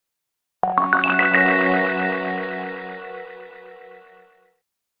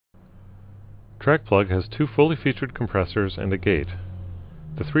TrackPlug has two fully featured compressors and a gate.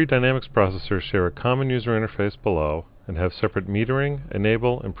 The three dynamics processors share a common user interface below and have separate metering,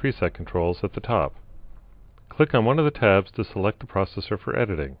 enable, and preset controls at the top. Click on one of the tabs to select the processor for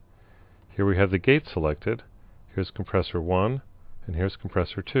editing. Here we have the gate selected. Here's compressor 1, and here's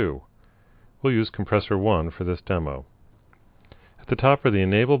compressor 2. We'll use compressor 1 for this demo. At the top are the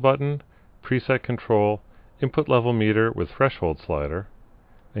enable button, preset control, input level meter with threshold slider,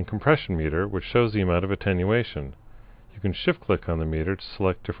 and compression meter, which shows the amount of attenuation. You can shift-click on the meter to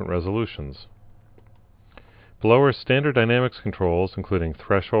select different resolutions. Below are standard dynamics controls including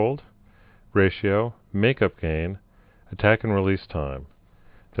threshold, ratio, makeup gain, attack and release time.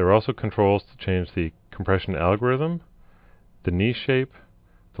 There are also controls to change the compression algorithm, the knee shape,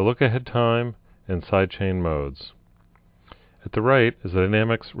 the look-ahead time, and sidechain modes. At the right is the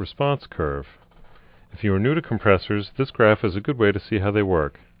dynamics response curve. If you are new to compressors, this graph is a good way to see how they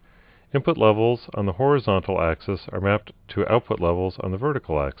work. Input levels on the horizontal axis are mapped to output levels on the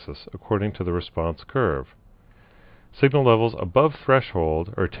vertical axis according to the response curve. Signal levels above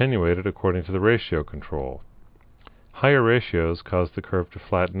threshold are attenuated according to the ratio control. Higher ratios cause the curve to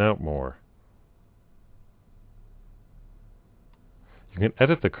flatten out more. You can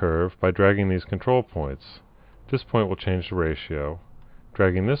edit the curve by dragging these control points. This point will change the ratio.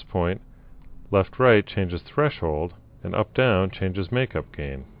 Dragging this point, left-right changes threshold, and up-down changes makeup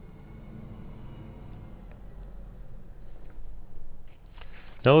gain.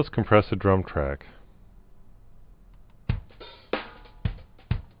 Now let's compress a drum track.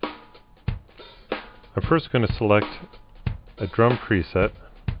 I'm first going to select a drum preset,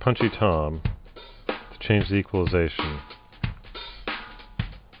 Punchy Tom, to change the equalization.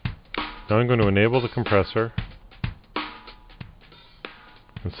 Now I'm going to enable the compressor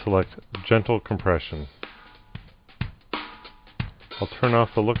and select gentle compression. I'll turn off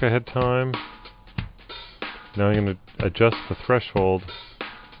the look-ahead time. Now I'm going to adjust the threshold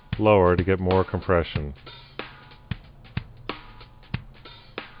lower to get more compression.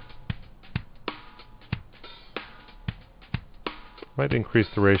 Might increase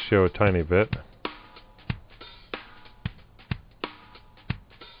the ratio a tiny bit.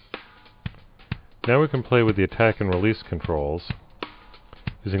 Now we can play with the attack and release controls.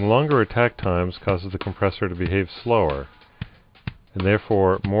 Using longer attack times causes the compressor to behave slower, and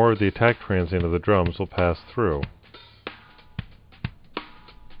therefore more of the attack transient of the drums will pass through.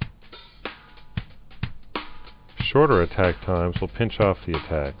 Shorter attack times will pinch off the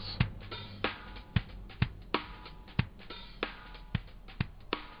attacks.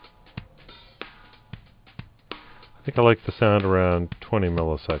 I think I like the sound around 20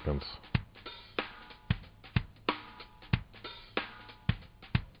 milliseconds.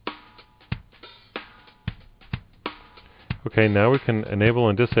 Okay, now we can enable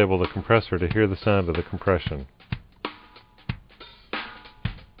and disable the compressor to hear the sound of the compression.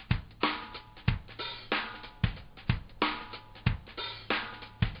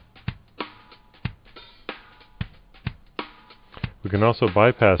 We can also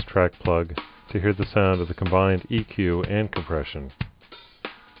bypass TrackPlug to hear the sound of the combined EQ and compression.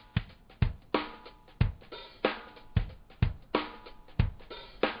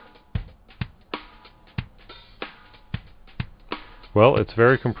 Well, it's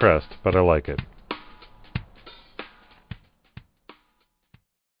very compressed, but I like it.